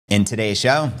In today's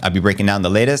show, I'll be breaking down the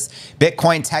latest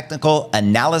Bitcoin technical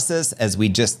analysis as we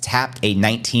just tapped a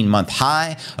 19-month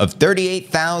high of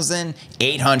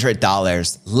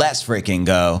 $38,800. Let's freaking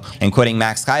go. And quoting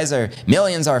Max Kaiser,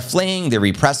 millions are fleeing the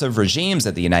repressive regimes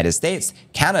of the United States,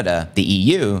 Canada, the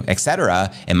EU,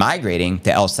 etc., and migrating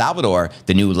to El Salvador,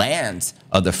 the new lands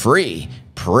of the free.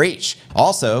 Preach.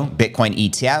 Also, Bitcoin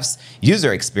ETFs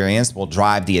user experience will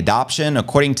drive the adoption,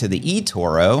 according to the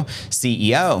eToro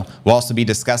CEO. We'll also be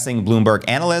discussing Bloomberg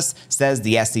analyst says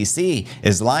the SEC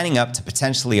is lining up to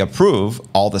potentially approve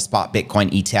all the spot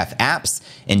Bitcoin ETF apps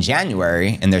in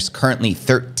January, and there's currently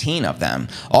 13 of them.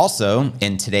 Also,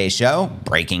 in today's show,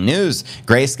 breaking news.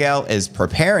 Grayscale is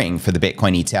preparing for the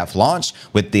Bitcoin ETF launch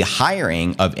with the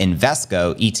hiring of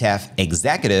Invesco ETF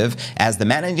executive as the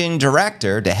managing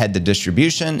director to head the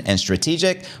distribution and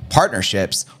strategic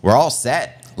partnerships. We're all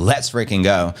set. Let's freaking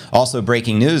go. Also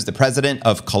breaking news, the president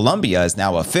of Colombia is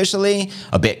now officially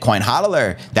a Bitcoin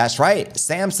hodler. That's right.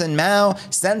 Samson Mao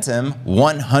sent him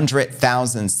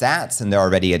 100,000 sats, and they're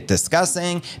already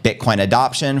discussing Bitcoin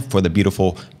adoption for the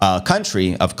beautiful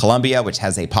country of Colombia, which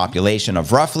has a population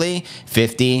of roughly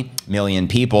 50 million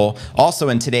people. Also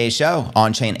in today's show,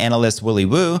 on-chain analyst Willy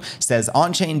says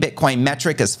on-chain Bitcoin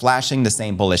metric is flashing the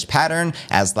same bullish pattern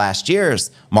as last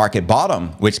year's market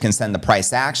bottom, which can send the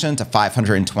price action to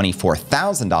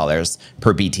 $524,000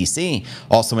 per BTC.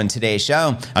 Also in today's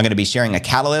show, I'm going to be sharing a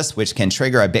catalyst which can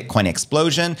trigger a Bitcoin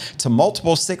explosion to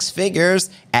multiple six figures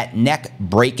at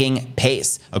neck-breaking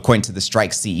pace, according to the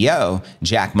Strike CEO,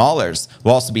 Jack Mallers.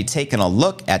 We'll also be taking a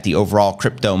look at the overall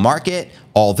crypto market.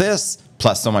 All this,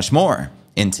 plus so much more,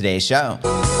 in today's show.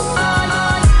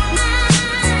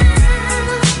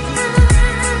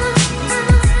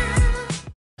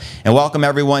 And welcome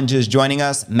everyone just joining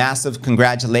us. Massive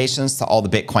congratulations to all the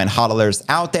Bitcoin hodlers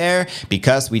out there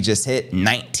because we just hit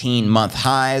 19-month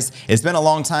highs. It's been a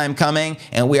long time coming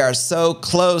and we are so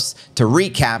close to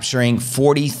recapturing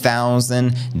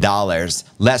 $40,000.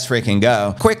 Let's freaking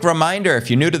go. Quick reminder, if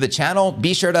you're new to the channel,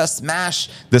 be sure to smash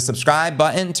the subscribe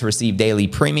button to receive daily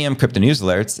premium crypto news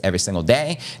alerts every single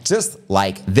day, just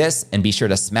like this. And be sure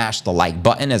to smash the like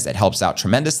button as it helps out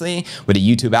tremendously with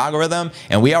the YouTube algorithm.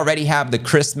 And we already have the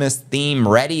Christmas theme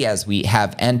ready as we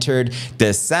have entered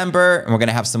December, and we're going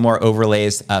to have some more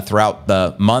overlays throughout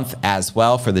the month as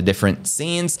well for the different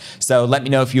scenes. So let me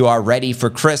know if you are ready for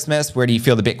Christmas. Where do you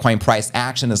feel the Bitcoin price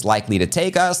action is likely to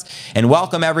take us? And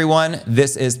welcome everyone.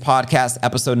 This is podcast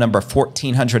episode number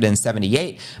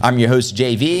 1478. I'm your host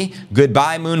JV.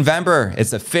 Goodbye Moonvember.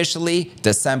 It's officially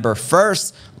December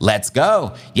 1st. Let's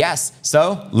go. Yes.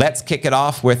 So let's kick it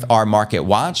off with our market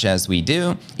watch as we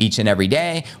do each and every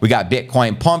day. We got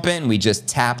Bitcoin pumping. We just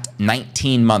tapped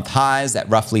 19-month highs at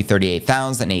roughly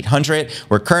 38,800.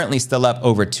 We're currently still up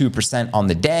over 2% on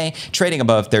the day, trading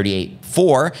above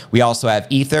 38.4. We also have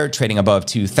Ether trading above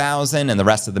 2,000 and the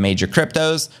rest of the major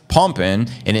cryptos pumping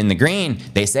and in the green.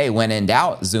 They say when in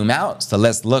doubt, zoom out. So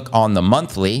let's look on the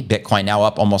monthly. Bitcoin now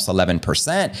up almost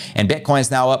 11% and Bitcoin's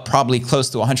now up probably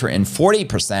close to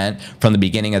 140% from the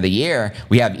beginning of the year.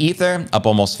 We have Ether up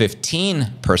almost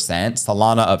 15%,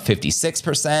 Solana up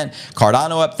 56%,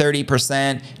 Cardano up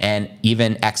 30%, and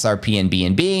even XRP and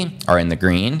BNB are in the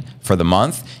green for the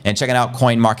month. And checking out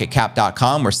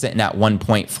coinmarketcap.com, we're sitting at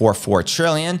 1.44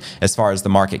 trillion as far as the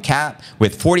market cap,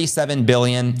 with 47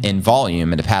 billion in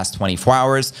volume in the past 24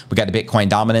 hours. We got the Bitcoin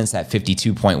dominance at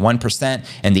 52.1%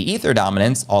 and the Ether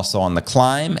dominance also on the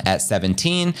climb at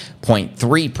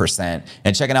 17.3%.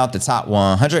 And checking out the top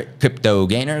 100 crypto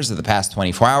gainers of the past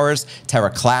 24 hours,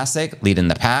 Terra Classic leading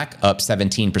the pack, up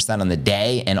 17% on the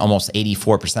day and almost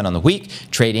 84% on the week,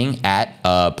 trading at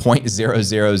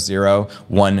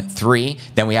 0.00013.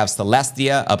 Then we have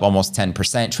Celestia up almost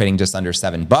 10%, trading just under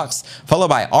 $7, followed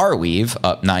by Arweave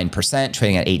up 9%,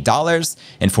 trading at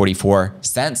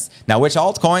 $8.44. Now, which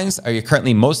altcoins are you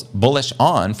currently most bullish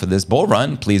on for this bull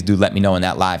run? Please do let me know in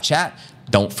that live chat.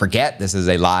 Don't forget, this is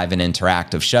a live and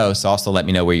interactive show, so also let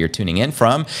me know where you're tuning in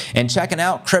from. And checking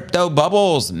out crypto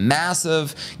bubbles,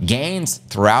 massive gains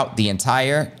throughout the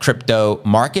entire crypto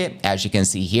market. As you can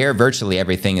see here, virtually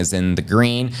everything is in the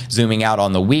green. Zooming out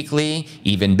on the weekly,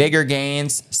 even bigger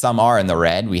gains. Some are in the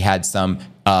red. We had some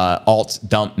alts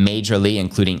dump majorly,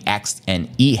 including X and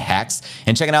EHEX.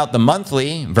 And checking out the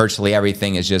monthly, virtually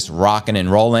everything is just rocking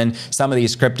and rolling. Some of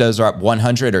these cryptos are up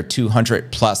 100 or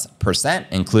 200+%,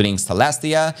 including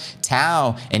Celestia,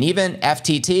 Tau, and even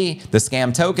FTT, the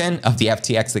scam token of the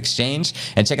FTX exchange.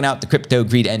 And checking out the Crypto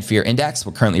Greed and Fear Index,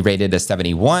 we're currently rated as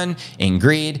 71 in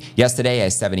greed. Yesterday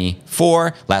a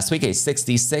 74, last week a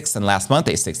 66, and last month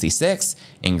a 66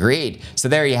 in greed. So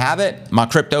there you have it, my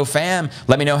crypto fam.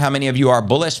 Let me know how many of you are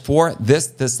bullish for this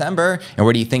December? And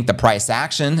where do you think the price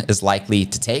action is likely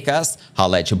to take us?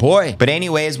 Holla at your boy. But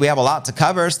anyways, we have a lot to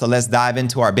cover, so let's dive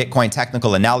into our Bitcoin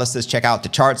technical analysis. Check out the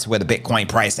charts where the Bitcoin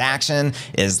price action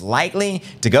is likely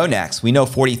to go next. We know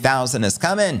 40,000 is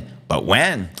coming, but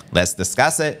when? Let's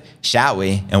discuss it, shall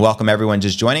we? And welcome everyone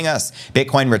just joining us.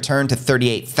 Bitcoin returned to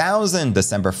 38,000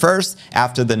 December 1st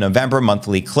after the November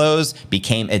monthly close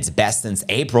became its best since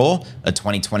April of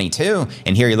 2022.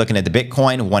 And here you're looking at the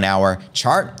Bitcoin 1 hour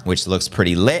chart, which looks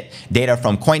pretty lit. Data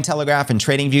from Cointelegraph and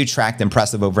TradingView tracked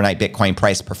impressive overnight Bitcoin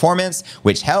price performance,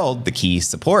 which held the key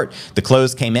support. The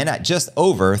close came in at just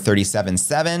over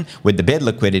 37.7, with the bid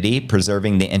liquidity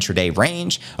preserving the intraday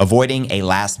range, avoiding a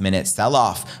last minute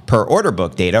sell-off. Per order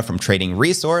book data from Trading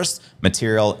Resource,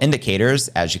 material indicators,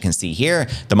 as you can see here,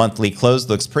 the monthly close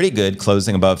looks pretty good,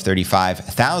 closing above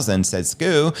 35,000, said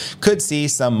Scoo. Could see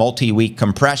some multi-week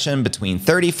compression between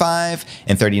 $35,000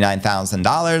 and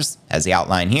 $39,000, as the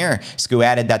outline here. Scoo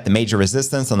added that the major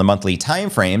resistance on the monthly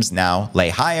timeframes now lay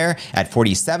higher at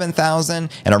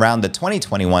 47,000 and around the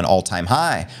 2021 all-time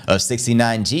high of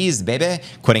 69 G's, baby.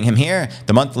 Quoting him here,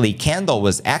 the monthly candle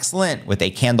was excellent with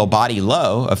a candle body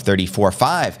low of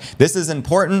 34.5. This is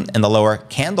important in the lower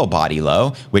candle body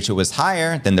low, which it was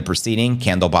higher than the preceding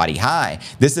candle body high.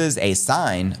 This is a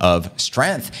sign of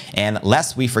strength. And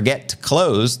lest we forget to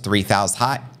close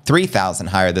 3,000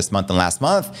 higher this month than last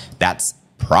month, that's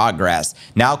progress.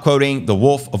 Now quoting the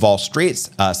Wolf of All Streets,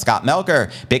 Scott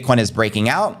Melker, Bitcoin is breaking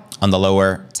out on the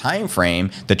lower time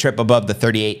frame. The trip above the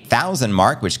 38,000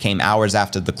 mark, which came hours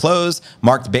after the close,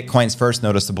 marked Bitcoin's first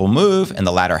noticeable move in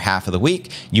the latter half of the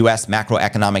week. U.S.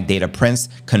 macroeconomic data prints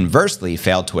conversely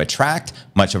failed to attract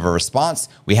much of a response.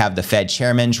 We have the Fed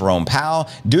Chairman Jerome Powell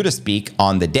due to speak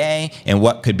on the day in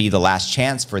what could be the last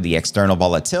chance for the external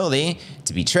volatility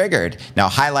to be triggered. Now,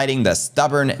 highlighting the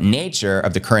stubborn nature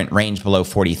of the current range below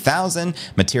 40,000,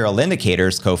 Material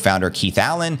Indicators co-founder Keith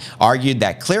Allen argued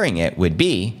that clearing it would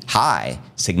be high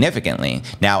significantly.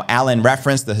 Now, Allen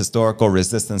referenced the historical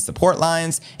resistance support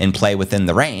lines in play within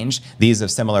the range. These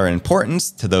of similar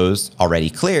importance to those already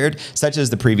cleared, such as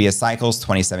the previous cycle's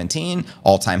 2017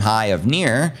 all-time high of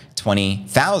near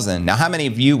 20,000. Now, how many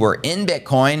of you were in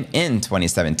Bitcoin in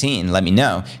 2017? Let me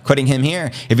know. Quoting him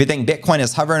here, if you think Bitcoin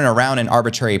is hovering around an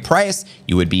arbitrary price,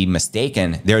 you would be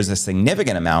mistaken. There's a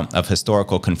significant amount of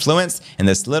historical confluence in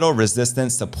this little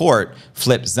resistance support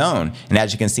flip zone. And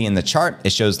as you can see in the chart,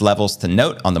 it shows levels to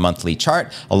note on the monthly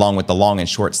chart, along with the long and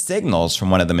short signals from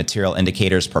one of the Material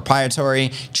Indicators proprietary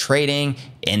trading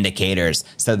indicators.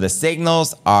 So the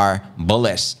signals are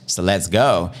bullish. So let's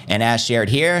go. And as shared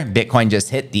here, Bitcoin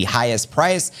just hit the highest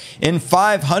price in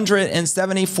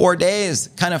 574 days.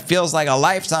 Kind of feels like a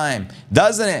lifetime,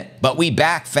 doesn't it? But we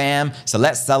back, fam. So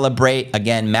let's celebrate.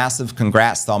 Again, massive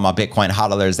congrats to all my Bitcoin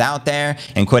hodlers out there.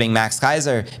 And quoting Max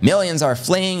Kaiser, millions are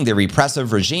fleeing the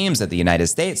repressive regimes of the United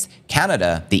States,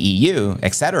 Canada, the EU,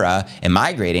 etc., and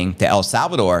migrating to El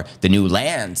Salvador, the new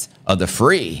lands of the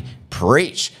free.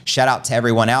 Preach. Shout out to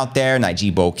everyone out there,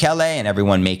 Najib Bukele, and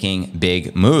everyone making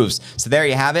big moves. So there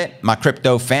you have it, my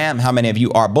crypto fam. How many of you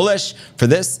are bullish for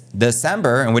this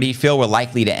December? And what do you feel we're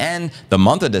likely to end the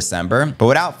month of December? But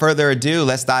without further ado,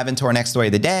 let's dive into our next story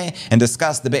of the day and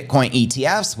discuss the Bitcoin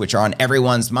ETFs, which are on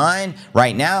everyone's mind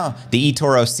right now. The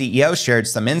eToro CEO shared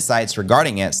some insights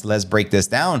regarding it. So let's break this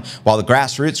down. While the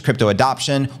grassroots crypto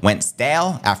adoption went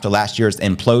stale after last year's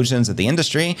implosions of the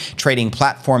industry, trading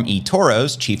platform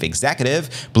eToro's chief executive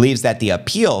believes that the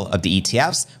appeal of the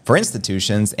ETFs for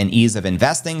institutions and ease of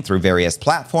investing through various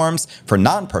platforms for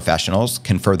non-professionals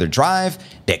can further drive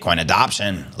Bitcoin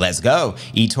adoption. Let's go.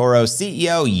 eToro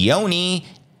CEO Yoni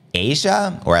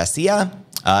Asia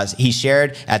he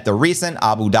shared at the recent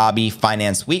Abu Dhabi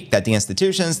Finance Week that the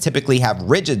institutions typically have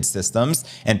rigid systems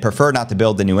and prefer not to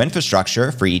build the new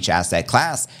infrastructure for each asset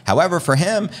class. However, for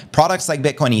him, products like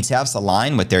Bitcoin ETFs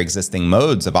align with their existing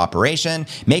modes of operation,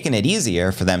 making it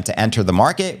easier for them to enter the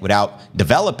market without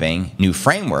developing new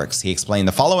frameworks. He explained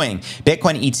the following: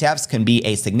 Bitcoin ETFs can be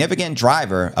a significant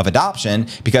driver of adoption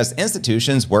because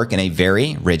institutions work in a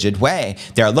very rigid way.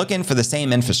 They are looking for the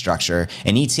same infrastructure.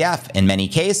 An ETF, in many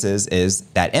cases, is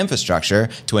that infrastructure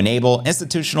to enable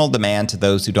institutional demand to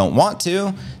those who don't want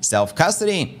to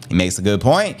self-custody. He makes a good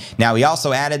point. Now, he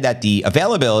also added that the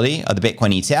availability of the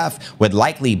Bitcoin ETF would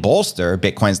likely bolster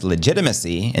Bitcoin's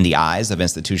legitimacy in the eyes of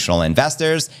institutional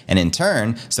investors and in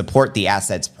turn support the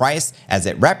asset's price as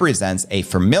it represents a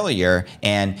familiar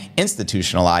and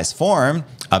institutionalized form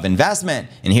of investment.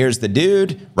 And here's the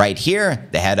dude right here,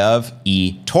 the head of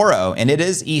eToro. eToro, and it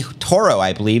is eToro,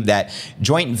 I believe, that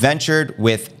joint ventured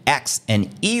with X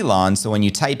and Elon. So when you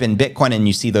type in Bitcoin and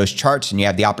you see those charts and you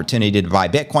have the opportunity to buy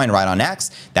Bitcoin right on X,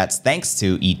 that's thanks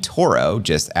to eToro,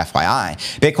 just FYI.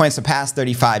 Bitcoin surpassed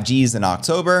 35 Gs in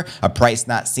October, a price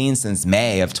not seen since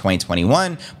May of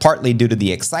 2021, partly due to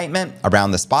the excitement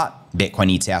around the spot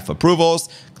Bitcoin ETF approvals,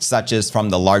 such as from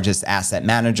the largest asset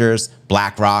managers,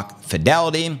 BlackRock,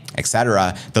 Fidelity,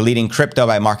 etc. The leading crypto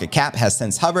by market cap has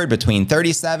since hovered between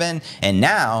 $37 and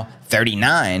now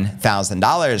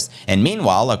 $39,000. And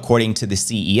meanwhile, according to the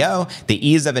CEO, the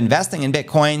ease of investing in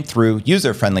Bitcoin through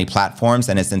user-friendly platforms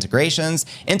and its integrations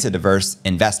into diverse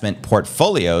investment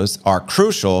portfolios are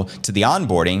crucial to the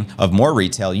onboarding of more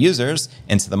retail users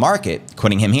into the market.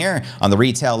 Quoting him here, on the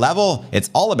retail level, it's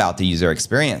all about the user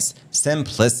experience,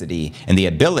 simplicity, and the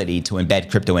ability to embed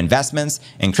crypto investments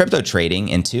and crypto trading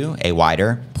into a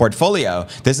wider portfolio.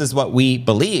 This is what we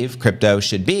believe crypto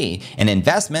should be, an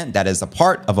investment that is a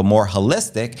part of a more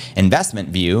holistic investment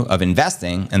view of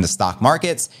investing in the stock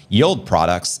markets, yield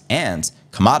products, and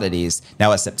commodities.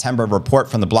 Now, a September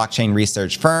report from the blockchain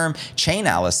research firm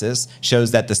Chainalysis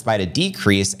shows that despite a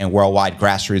decrease in worldwide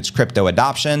grassroots crypto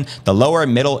adoption, the lower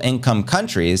middle income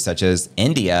countries such as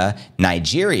India,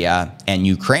 Nigeria, and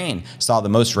Ukraine saw the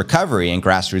most recovery in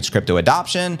grassroots crypto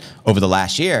adoption over the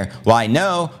last year. While I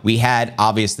know we had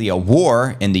obviously a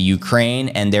war in the Ukraine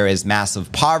and there is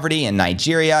massive poverty in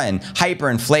Nigeria and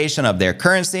hyperinflation of their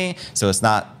currency, so it's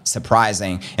not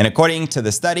surprising. And according to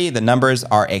the study, the numbers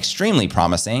are extremely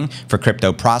promising for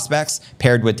crypto prospects,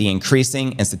 paired with the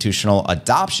increasing institutional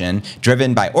adoption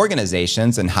driven by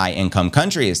organizations in high-income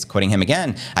countries. Quoting him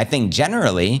again, I think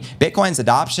generally Bitcoin's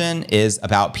adoption is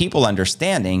about people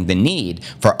understanding the need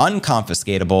for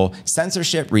unconfiscatable,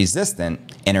 censorship-resistant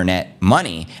internet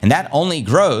money, and that only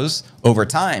grows over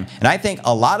time. And I think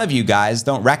a lot of you guys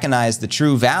don't recognize the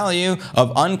true value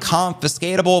of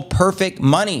unconfiscatable, perfect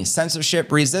money,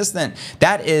 censorship resistant.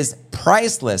 That is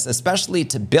priceless, especially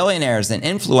to billionaires and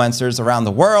influencers around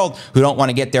the world who don't want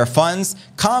to get their funds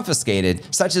confiscated,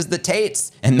 such as the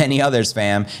Tates and many others,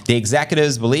 fam. The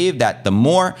executives believe that the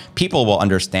more people will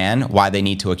understand why they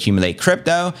need to accumulate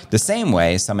crypto, the same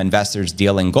way some investors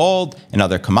deal in gold and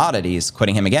other commodities.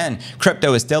 Quoting him again,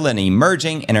 crypto is still an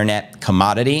emerging internet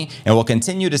commodity and will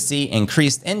continue to see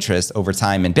increased interest over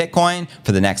time in Bitcoin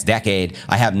for the next decade.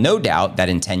 I have no doubt that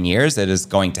in 10 years, it is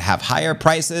going to have higher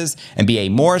prices and be a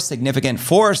more significant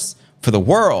force for the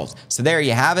world. So there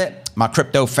you have it, my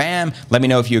crypto fam. Let me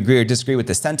know if you agree or disagree with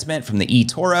the sentiment from the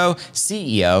eToro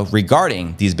CEO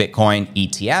regarding these Bitcoin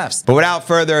ETFs. But without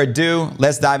further ado,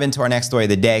 let's dive into our next story of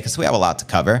the day because we have a lot to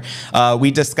cover. We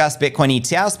discussed Bitcoin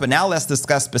ETFs, but now let's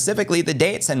discuss specifically the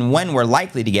dates and when we're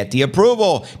likely to get the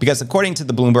approval. Because according to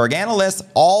the Bloomberg analysts,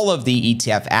 all of the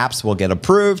ETF apps will get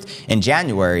approved in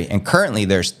January, and currently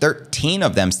there's 13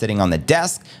 of them sitting on the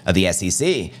desk of the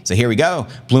SEC. So here we go.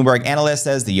 Bloomberg analyst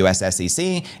says the US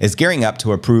SEC is gearing up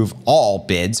to approve all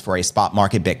bids for a spot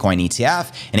market Bitcoin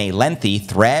ETF. In a lengthy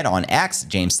thread on X,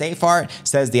 James Seyfarth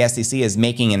says the SEC is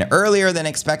making an earlier than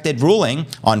expected ruling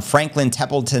on Franklin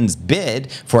Templeton's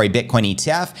bid for a Bitcoin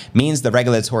ETF, means the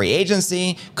regulatory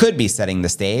agency could be setting the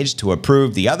stage to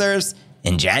approve the others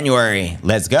in January.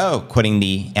 Let's go. Quoting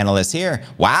the analyst here.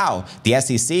 Wow, the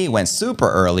SEC went super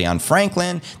early on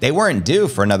Franklin. They weren't due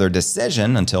for another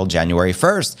decision until January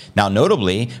 1st. Now,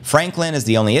 notably, Franklin is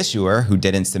the only issuer who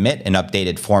didn't submit an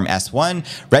updated Form S1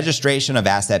 registration of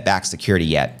asset-backed security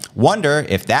yet. Wonder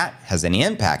if that has any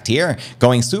impact here.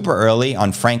 Going super early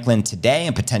on Franklin today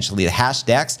and potentially the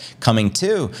Hashdex coming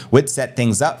too would set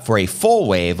things up for a full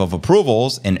wave of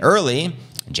approvals in early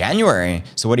January.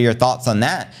 So what are your thoughts on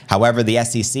that? However, the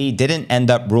SEC didn't end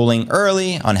up ruling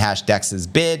early on Hashdex's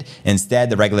bid. Instead,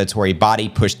 the regulatory body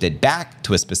pushed it back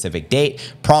to a specific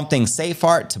date, prompting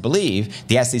Seyfarth to believe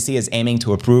the SEC is aiming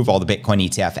to approve all the Bitcoin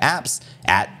ETF apps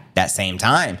at that same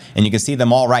time. And you can see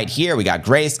them all right here. We got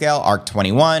Grayscale,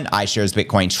 ARC21, iShares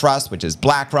Bitcoin Trust, which is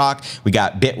BlackRock. We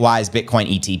got Bitwise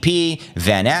Bitcoin ETP,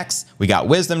 VanEck. We got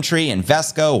WisdomTree,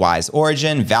 Invesco, Wise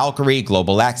Origin, Valkyrie,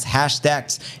 GlobalX,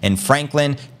 Hashdex, and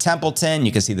Franklin Templeton.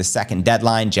 You can see the second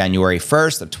deadline, January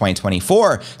 1st of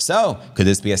 2024. So could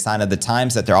this be a sign of the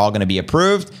times that they're all going to be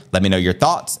approved? Let me know your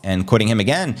thoughts. And quoting him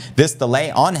again, this delay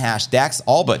on Hashdex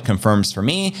all but confirms for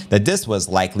me that this was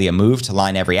likely a move to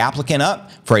line every applicant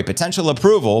up for a potential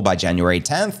approval by January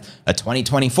 10th of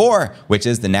 2024, which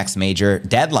is the next major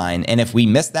deadline. And if we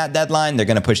miss that deadline, they're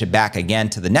going to push it back again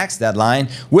to the next deadline,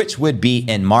 which would be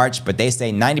in March. But they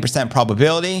say 90%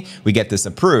 probability we get this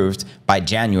approved by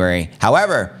January.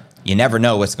 However, You never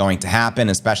know what's going to happen,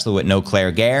 especially with no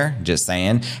Claire Gare, just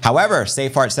saying. However,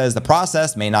 Safeheart says the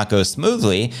process may not go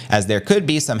smoothly, as there could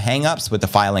be some hangups with the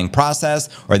filing process,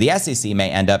 or the SEC may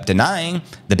end up denying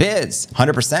the bids.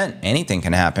 100%, anything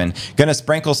can happen. Gonna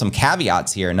sprinkle some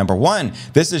caveats here. Number one,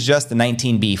 this is just the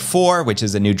 19B4, which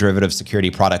is a new derivative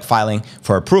security product filing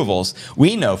for approvals.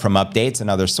 We know from updates and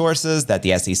other sources that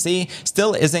the SEC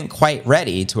still isn't quite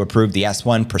ready to approve the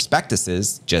S1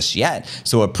 prospectuses just yet.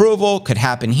 So approval could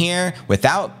happen here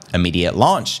without immediate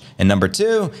launch. And number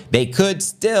two, they could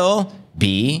still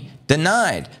be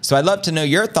denied. So I'd love to know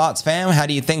your thoughts, fam. How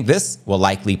do you think this will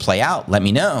likely play out? Let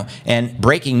me know. And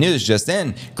breaking news just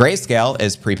in, Grayscale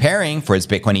is preparing for its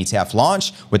Bitcoin ETF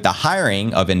launch with the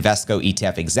hiring of Invesco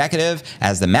ETF executive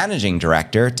as the managing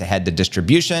director to head the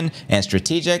distribution and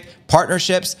strategic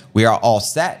partnerships. We are all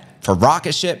set for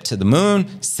rocket ship to the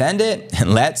moon. Send it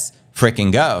and let's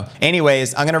freaking go.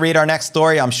 Anyways, I'm going to read our next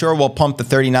story. I'm sure we'll pump the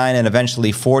 39 and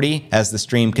eventually 40 as the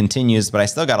stream continues, but I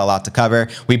still got a lot to cover.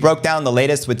 We broke down the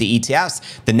latest with the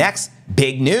ETFs. The next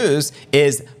big news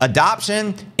is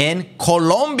adoption in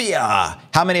Colombia.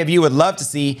 How many of you would love to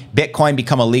see Bitcoin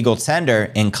become a legal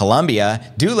tender in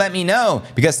Colombia? Do let me know,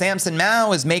 because Samson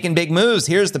Mow is making big moves.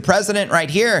 Here's the president right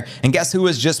here. And guess who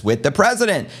was just with the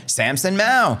president? Samson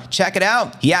Mow. Check it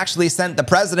out. He actually sent the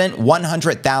president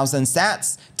 100,000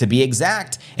 sats to be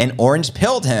exact, and orange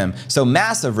pilled him. So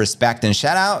massive respect and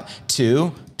shout out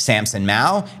to Samson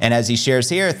Mow. And as he shares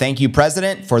here, thank you,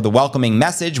 President, for the welcoming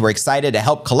message. We're excited to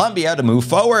help Colombia to move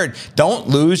forward. Don't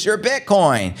lose your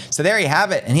Bitcoin. So there you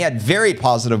have it. And he had very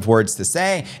positive words to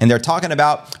say. And they're talking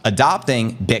about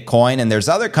adopting Bitcoin. And there's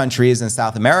other countries in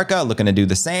South America looking to do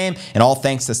the same. And all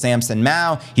thanks to Samson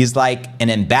Mow, he's like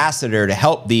an ambassador to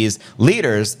help these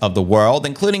leaders of the world,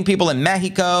 including people in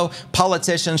Mexico,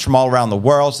 politicians from all around the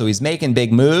world. So he's making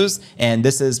big moves. And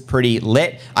this is pretty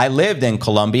lit. I lived in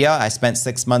Colombia. I spent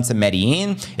 6 months in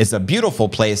Medellin. It's a beautiful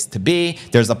place to be.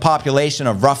 There's a population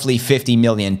of roughly 50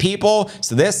 million people.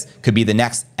 So this could be the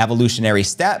next evolutionary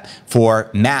step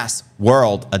for mass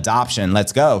world adoption.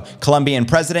 Let's go. Colombian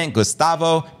President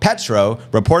Gustavo Petro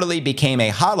reportedly became a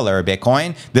hodler of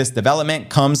Bitcoin. This development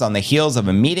comes on the heels of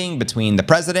a meeting between the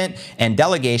president and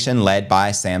delegation led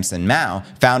by Samson Mow,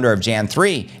 founder of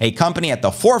Jan3, a company at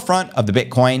the forefront of the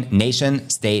Bitcoin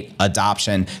nation-state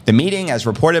adoption. The meeting, as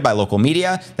reported by local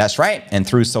media, that's right, and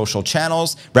through social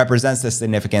channels, represents a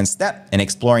significant step in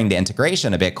exploring the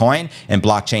integration of Bitcoin and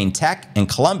blockchain tech in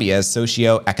Colombia's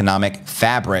socio-economic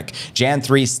fabric.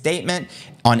 Jan3's statement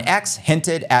on X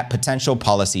hinted at potential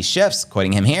policy shifts.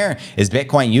 Quoting him here, is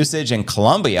Bitcoin usage in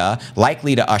Colombia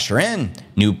likely to usher in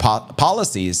new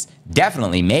policies?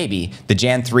 Definitely, maybe. The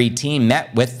Jan3 team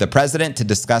met with the president to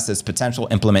discuss its potential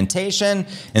implementation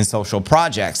in social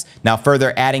projects. Now,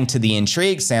 further adding to the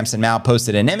intrigue, Samson Mow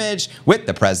posted an image with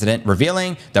the president,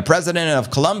 revealing the president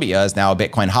of Colombia is now a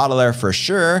Bitcoin hodler for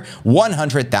sure,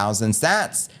 100,000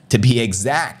 sats to be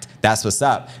exact. That's what's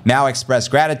up. Mow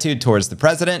expressed gratitude towards the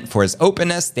president for his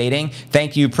openness, stating,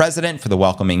 "Thank you, President, for the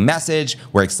welcoming message.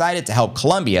 We're excited to help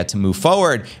Colombia to move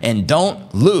forward, and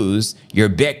don't lose your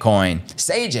Bitcoin."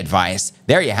 Sage advice.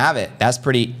 There you have it. That's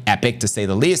pretty epic, to say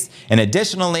the least. And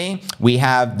additionally, we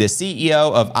have the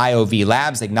CEO of IOV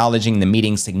Labs acknowledging the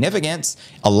meeting's significance,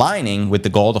 aligning with the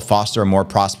goal to foster a more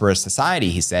prosperous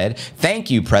society. He said, "Thank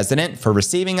you, President, for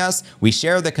receiving us. We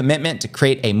share the commitment to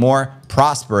create a more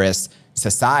prosperous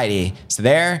society." So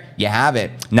there you have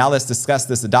it. Now let's discuss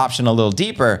this adoption a little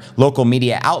deeper. Local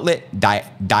media outlet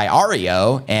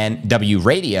Diario and W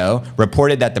Radio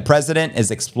reported that the president is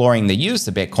exploring the use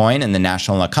of Bitcoin in the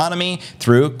national economy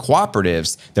through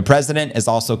cooperatives. The president is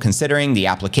also considering the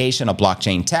application of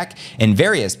blockchain tech in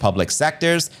various public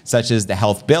sectors, such as the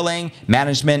health billing,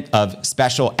 management of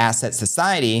special asset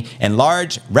society, and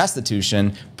large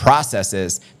restitution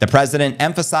processes. The president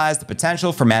emphasized the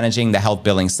potential for managing the health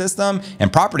billing system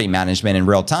and property management in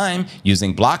real time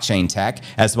using blockchain tech,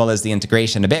 as well as the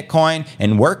integration of Bitcoin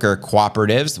and worker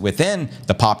cooperatives within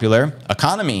the popular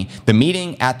economy. The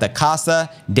meeting at the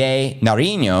Casa de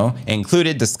Nariño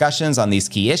included discussions on these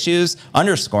key issues,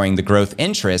 underscoring the growth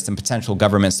interest and potential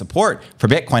government support for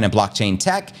Bitcoin and blockchain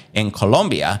tech in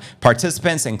Colombia.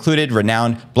 Participants included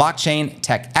renowned blockchain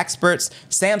tech experts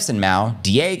Samson Mow,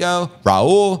 Diego,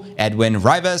 Raul, Edwin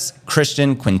Rivas,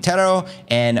 Christian Quintero,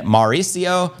 and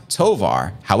Mauricio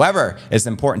Tovar. However, it's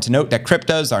important to note that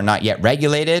cryptos are not yet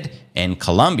regulated in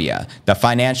Colombia. The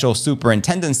Financial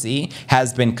Superintendency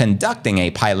has been conducting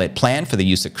a pilot plan for the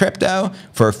use of crypto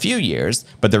for a few years,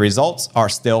 but the results are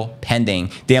still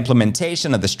pending. The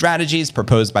implementation of the strategies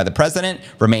proposed by the president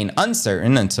remain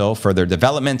uncertain until further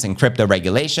developments in crypto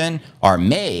regulation are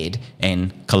made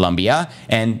in Colombia,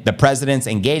 and the president's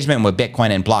engagement with Bitcoin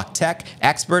and block tech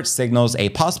experts signals a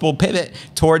possible pivot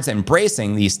towards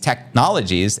embracing these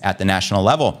technologies at the national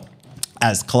level.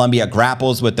 As Colombia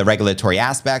grapples with the regulatory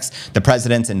aspects, the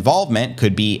president's involvement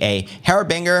could be a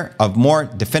harbinger of more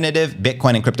definitive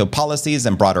Bitcoin and crypto policies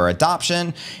and broader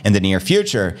adoption in the near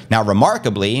future. Now,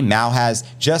 remarkably, Mao has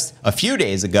just a few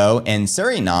days ago in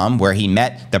Suriname, where he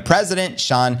met the president,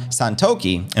 Sean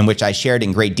Santoki, in which I shared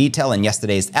in great detail in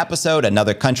yesterday's episode,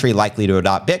 another country likely to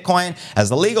adopt Bitcoin as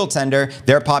a legal tender.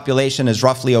 Their population is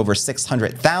roughly over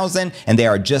 600,000, and they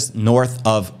are just north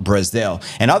of Brazil.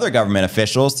 And other government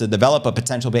officials to develop a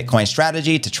potential Bitcoin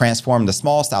strategy to transform the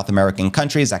small South American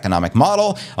country's economic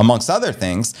model. Amongst other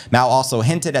things, Mao also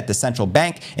hinted at the central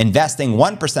bank investing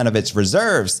 1% of its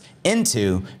reserves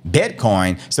into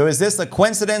Bitcoin. So is this a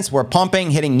coincidence? We're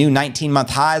pumping, hitting new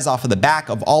 19-month highs off of the back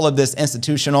of all of this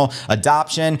institutional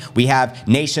adoption. We have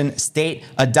nation-state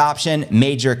adoption,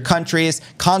 major countries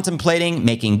contemplating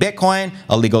making Bitcoin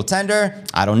a legal tender.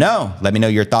 I don't know. Let me know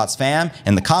your thoughts, fam,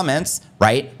 in the comments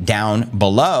right down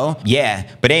below. Yeah,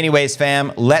 but anyways,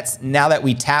 fam, now that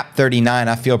we tap 39,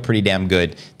 I feel pretty damn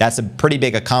good. That's a pretty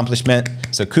big accomplishment.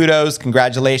 So kudos,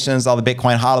 congratulations, all the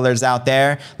Bitcoin hodlers out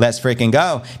there. Let's freaking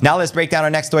go. Now let's break down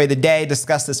our next story of the day,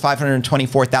 discuss this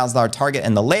 $524,000 target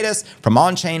and the latest from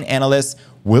on-chain analyst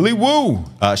Willy Woo.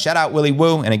 Shout out Willy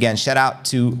Woo. And again, shout out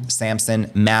to Samson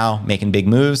Mao making big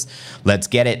moves. Let's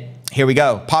get it. Here we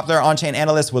go. Popular on-chain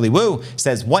analyst Willy Woo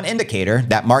says one indicator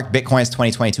that marked Bitcoin's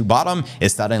 2022 bottom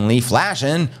is suddenly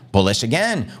flashing bullish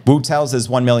again. Woo tells his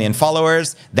 1 million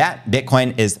followers that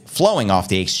Bitcoin is flowing off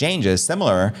the exchanges,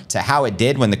 similar to how it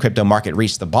did when the crypto market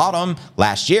reached the bottom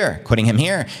last year. Quoting him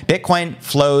here, Bitcoin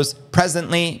flows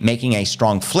presently making a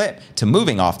strong flip to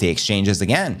moving off the exchanges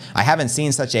again. I haven't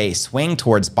seen such a swing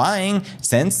towards buying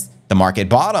since the market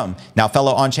bottom. Now,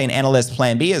 fellow on-chain analyst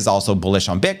Plan B is also bullish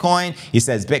on Bitcoin. He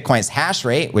says Bitcoin's hash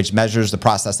rate, which measures the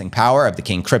processing power of the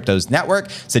King Crypto's network,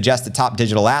 suggests the top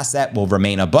digital asset will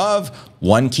remain above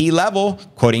one key level,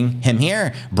 quoting him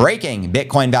here, breaking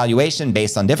Bitcoin valuation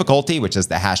based on difficulty, which is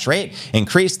the hash rate,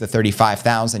 increased to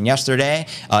 35,000 yesterday.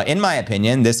 In my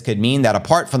opinion, this could mean that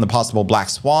apart from the possible black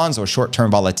swans or short-term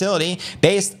volatility,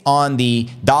 based on the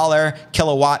dollar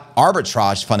kilowatt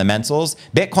arbitrage fundamentals,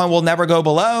 Bitcoin will never go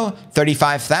below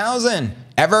 35,000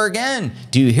 ever again.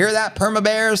 Do you hear that, perma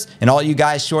bears? And all you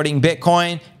guys shorting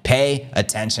Bitcoin, pay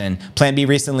attention. Plan B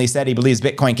recently said he believes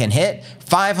Bitcoin can hit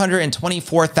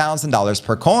 $524,000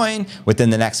 per coin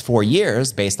within the next 4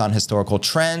 years based on historical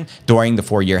trend during the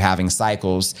 4-year halving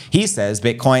cycles. He says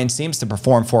Bitcoin seems to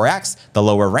perform 4x the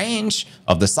lower range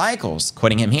of the cycles.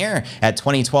 Quoting him here, at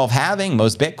 2012 halving,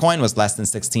 most Bitcoin was less than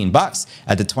 16 bucks.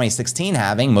 At the 2016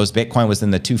 halving, most Bitcoin was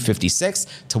in the $256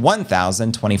 to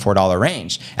 $1,024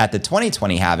 range. At the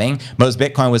 2020 halving, most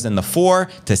Bitcoin was in the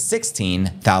 $4,000 to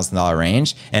 $16,000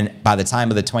 range. And by the time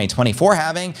of the 2024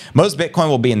 halving, most Bitcoin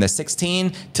will be in the $16,000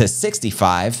 to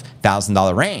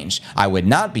 $65,000 range. I would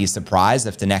not be surprised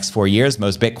if the next 4 years,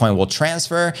 most Bitcoin will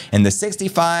transfer in the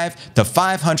 $65,000 to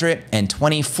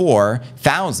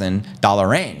 $524,000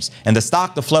 range. And the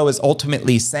stock to flow is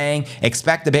ultimately saying,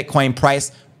 expect the Bitcoin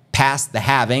price past the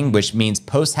halving, which means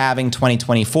post-halving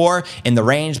 2024, in the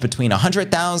range between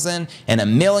 $100,000 and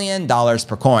 $1 million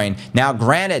per coin. Now,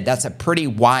 granted, that's a pretty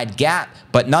wide gap,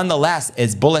 but nonetheless,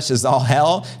 it's bullish as all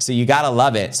hell, so you gotta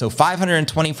love it. So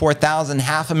 $524,000,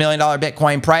 $500,000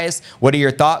 Bitcoin price. What are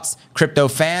your thoughts, crypto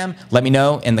fam? Let me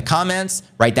know in the comments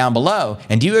right down below.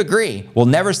 And do you agree we'll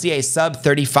never see a sub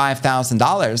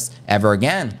 $35,000 ever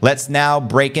again? Let's now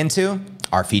break into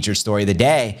our featured story of the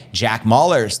day. Jack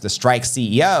Mallers, the Strike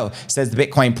CEO, says the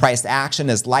Bitcoin price action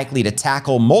is likely to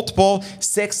tackle multiple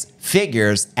six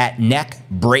figures at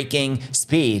neck-breaking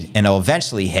speed, and it'll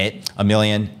eventually hit $1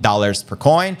 million per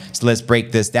coin. So let's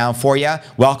break this down for you.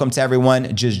 Welcome to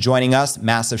everyone just joining us.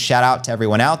 Massive shout out to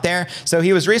everyone out there. So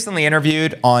he was recently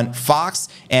interviewed on Fox,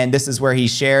 and this is where he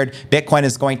shared Bitcoin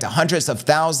is going to hundreds of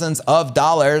thousands of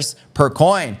dollars per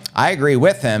coin. I agree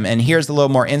with him, and here's a little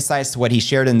more insights to what he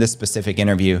shared in this specific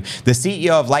interview. The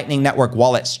CEO of Lightning Network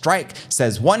wallet Strike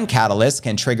says one catalyst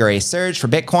can trigger a surge for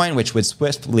Bitcoin, which would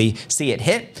swiftly see it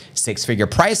hit six-figure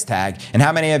price tag. And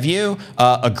how many of you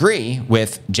agree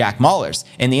with Jack Mallers?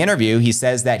 In the interview, he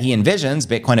says that he envisions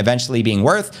Bitcoin eventually being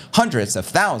worth hundreds of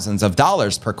thousands of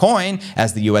dollars per coin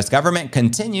as the US government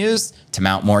continues to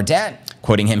mount more debt.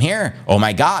 Quoting him here, "Oh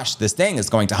my gosh, this thing is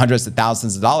going to hundreds of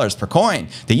thousands of dollars per coin.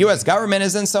 The US government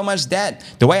is in so much debt.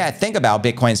 The way I think about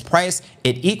Bitcoin's price,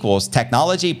 it equals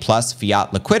technology plus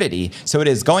fiat liquidity. So it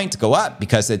is going to go up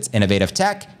because it's innovative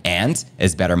tech and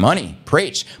is better money."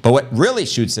 Preach. But what really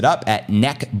shoots it up at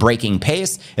neck-breaking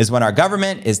pace is when our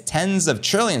government is tens of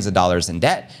trillions of dollars in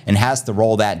debt and has to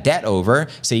roll that debt over.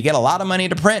 So you get a lot of money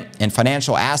to print and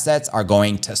financial assets are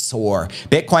going to soar.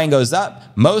 Bitcoin goes up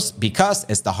most because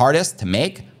it's the hardest to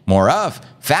make more of.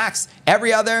 Facts.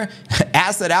 Every other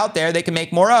asset out there they can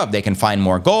make more of. They can find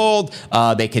more gold.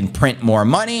 They can print more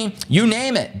money. You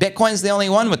name it. Bitcoin's the only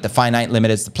one with the finite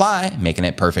limited supply, making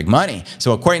it perfect money.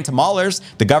 So according to Maulers,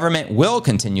 the government will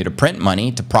continue to print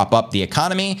money to prop up the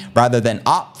economy rather than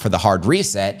opt for the hard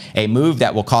reset, a move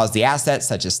that will cause the assets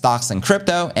such as stocks and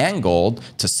crypto and gold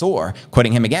to soar.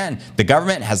 Quoting him again, "The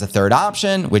government has a third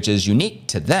option, which is unique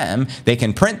to them. They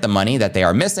can print the money that they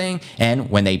are missing,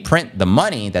 and when they print the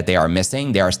money that they are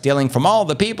missing, they are stealing from all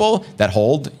the people that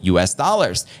hold US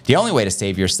dollars. The only way to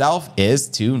save yourself is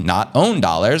to not own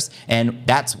dollars, and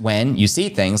that's when you see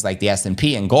things like the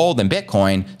S&P and gold and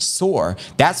Bitcoin soar.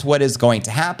 That's what is going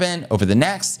to happen over the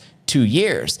next 2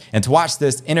 years. And to watch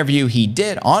this interview he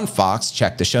did on Fox,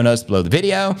 check the show notes below the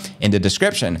video in the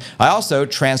description. I also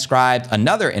transcribed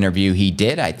another interview he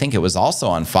did. I think it was also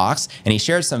on Fox, and he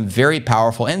shared some very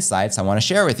powerful insights I want to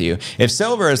share with you. If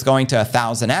silver is going to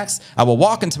 1000x, I will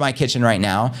walk into my kitchen right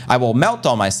now, I will melt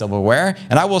all my silverware,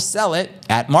 and I will sell it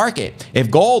at market.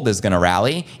 If gold is going to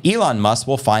rally, Elon Musk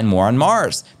will find more on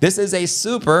Mars. This is a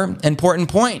super important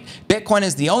point. Bitcoin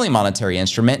is the only monetary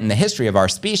instrument in the history of our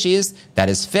species that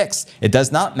is fixed. It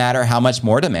does not matter how much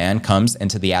more demand comes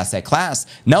into the asset class.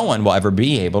 No one will ever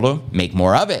be able to make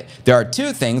more of it. There are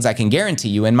two things I can guarantee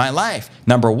you in my life.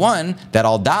 Number one, that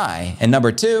I'll die. And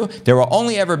number two, there will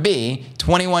only ever be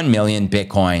 21 million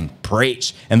Bitcoin.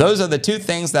 Preach. And those are the two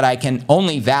things that I can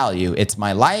only value. It's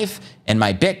my life and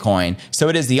my Bitcoin. So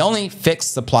it is the only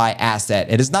fixed supply asset.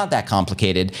 It is not that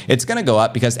complicated. It's going to go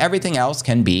up because everything else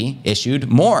can be issued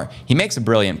more. He makes a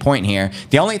brilliant point here.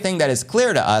 The only thing that is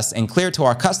clear to us and clear to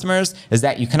our customers is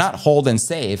that you cannot hold and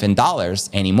save in dollars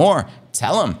anymore.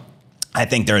 Tell them. I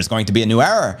think there is going to be a new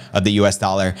era of the US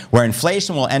dollar where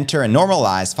inflation will enter and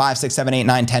normalize 5, 6, 7, 8,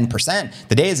 9, 10%.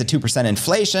 The days of 2%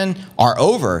 inflation are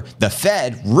over. The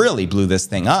Fed really blew this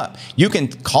thing up. You can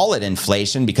call it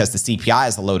inflation because the CPI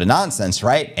is a load of nonsense,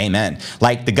 right? Amen.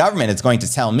 Like the government is going to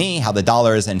tell me how the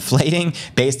dollar is inflating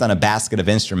based on a basket of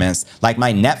instruments. Like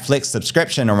my Netflix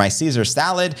subscription or my Caesar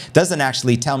salad doesn't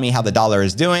actually tell me how the dollar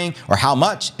is doing or how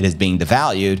much it is being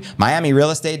devalued. Miami real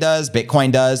estate does.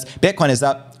 Bitcoin does. Bitcoin is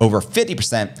up over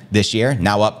 50% this year,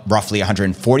 now up roughly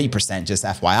 140%, just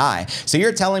FYI. So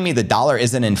you're telling me the dollar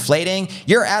isn't inflating?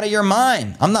 You're out of your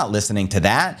mind. I'm not listening to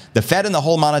that. The Fed and the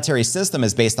whole monetary system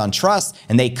is based on trust,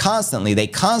 and they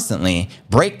constantly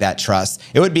break that trust.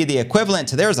 It would be the equivalent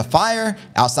to there's a fire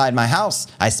outside my house.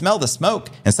 I smell the smoke,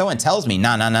 and someone tells me,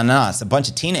 nah, it's a bunch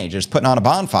of teenagers putting on a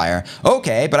bonfire.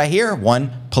 Okay, but I hear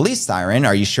one police siren.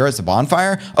 Are you sure it's a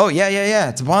bonfire? Oh, yeah,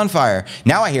 it's a bonfire.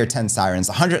 Now I hear 10 sirens,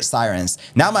 100 sirens.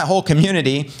 Now my whole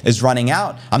community is running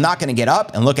out. I'm not going to get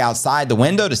up and look outside the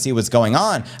window to see what's going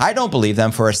on. I don't believe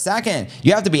them for a second.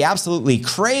 You have to be absolutely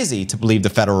crazy to believe the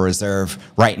Federal Reserve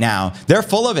right now. They're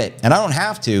full of it, and I don't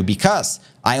have to because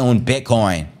I own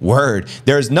Bitcoin. Word.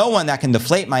 There's no one that can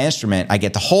deflate my instrument. I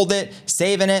get to hold it,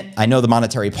 save in it. I know the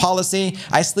monetary policy.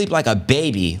 I sleep like a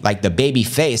baby, like the baby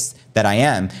face that I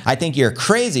am. I think you're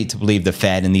crazy to believe the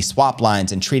Fed and these swap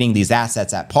lines and treating these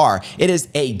assets at par. It is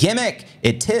a gimmick.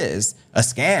 It is a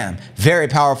scam. Very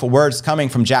powerful words coming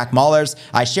from Jack Mallers.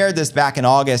 I shared this back in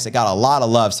August. It got a lot of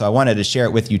love, so I wanted to share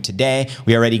it with you today.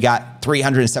 We already got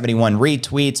 371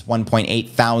 retweets, 1.8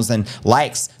 thousand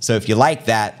likes. So if you like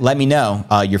that, let me know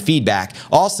your feedback.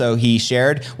 Also, he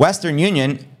shared Western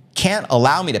Union can't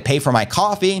allow me to pay for my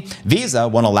coffee. Visa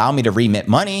won't allow me to remit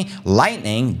money.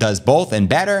 Lightning does both and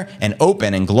better, and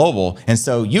open and global. And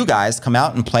so you guys come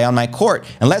out and play on my court,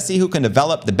 and let's see who can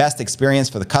develop the best experience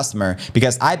for the customer,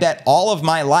 because I bet all of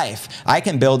my life I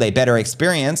can build a better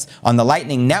experience on the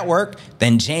Lightning Network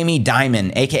than Jamie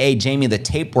Dimon, aka Jamie the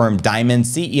Tapeworm Dimon,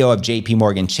 CEO of JP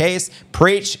Morgan Chase.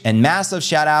 Preach, and massive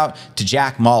shout out to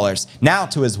Jack Mallers. Now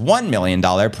to his $1 million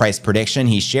price prediction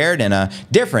he shared in a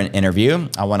different interview.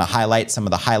 I want want to highlight some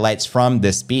of the highlights from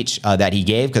this speech that he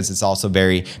gave, because it's also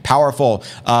very powerful.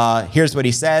 Here's what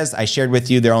he says. I shared with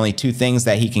you there are only two things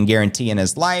that he can guarantee in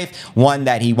his life. One,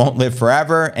 that he won't live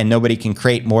forever, and nobody can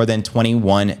create more than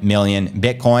 21 million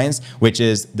Bitcoins, which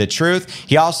is the truth.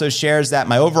 He also shares that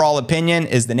my overall opinion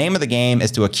is the name of the game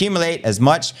is to accumulate as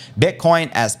much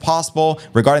Bitcoin as possible.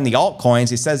 Regarding the altcoins,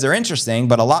 he says they're interesting,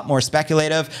 but a lot more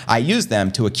speculative. I use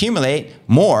them to accumulate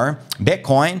more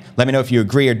Bitcoin. Let me know if you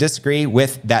agree or disagree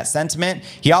with that sentiment.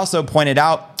 He also pointed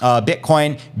out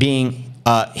Bitcoin being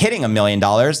hitting $1 million,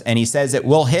 and he says it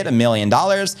will hit $1 million,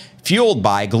 fueled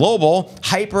by global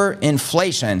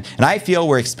hyperinflation. And I feel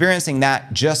we're experiencing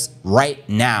that just right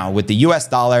now with the US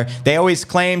dollar. They always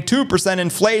claim 2%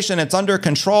 inflation, it's under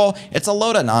control. It's a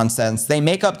load of nonsense. They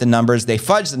make up the numbers, they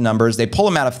fudge the numbers, they pull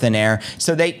them out of thin air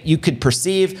so you could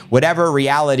perceive whatever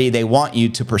reality they want you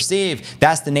to perceive.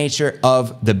 That's the nature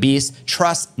of the beast.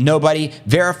 Trust nobody,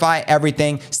 verify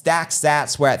everything, stack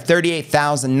sats. We're at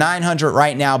 38,900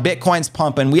 right now. Bitcoin's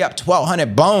pumping. We up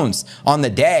 1,200 bones on the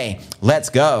day.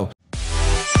 Let's go.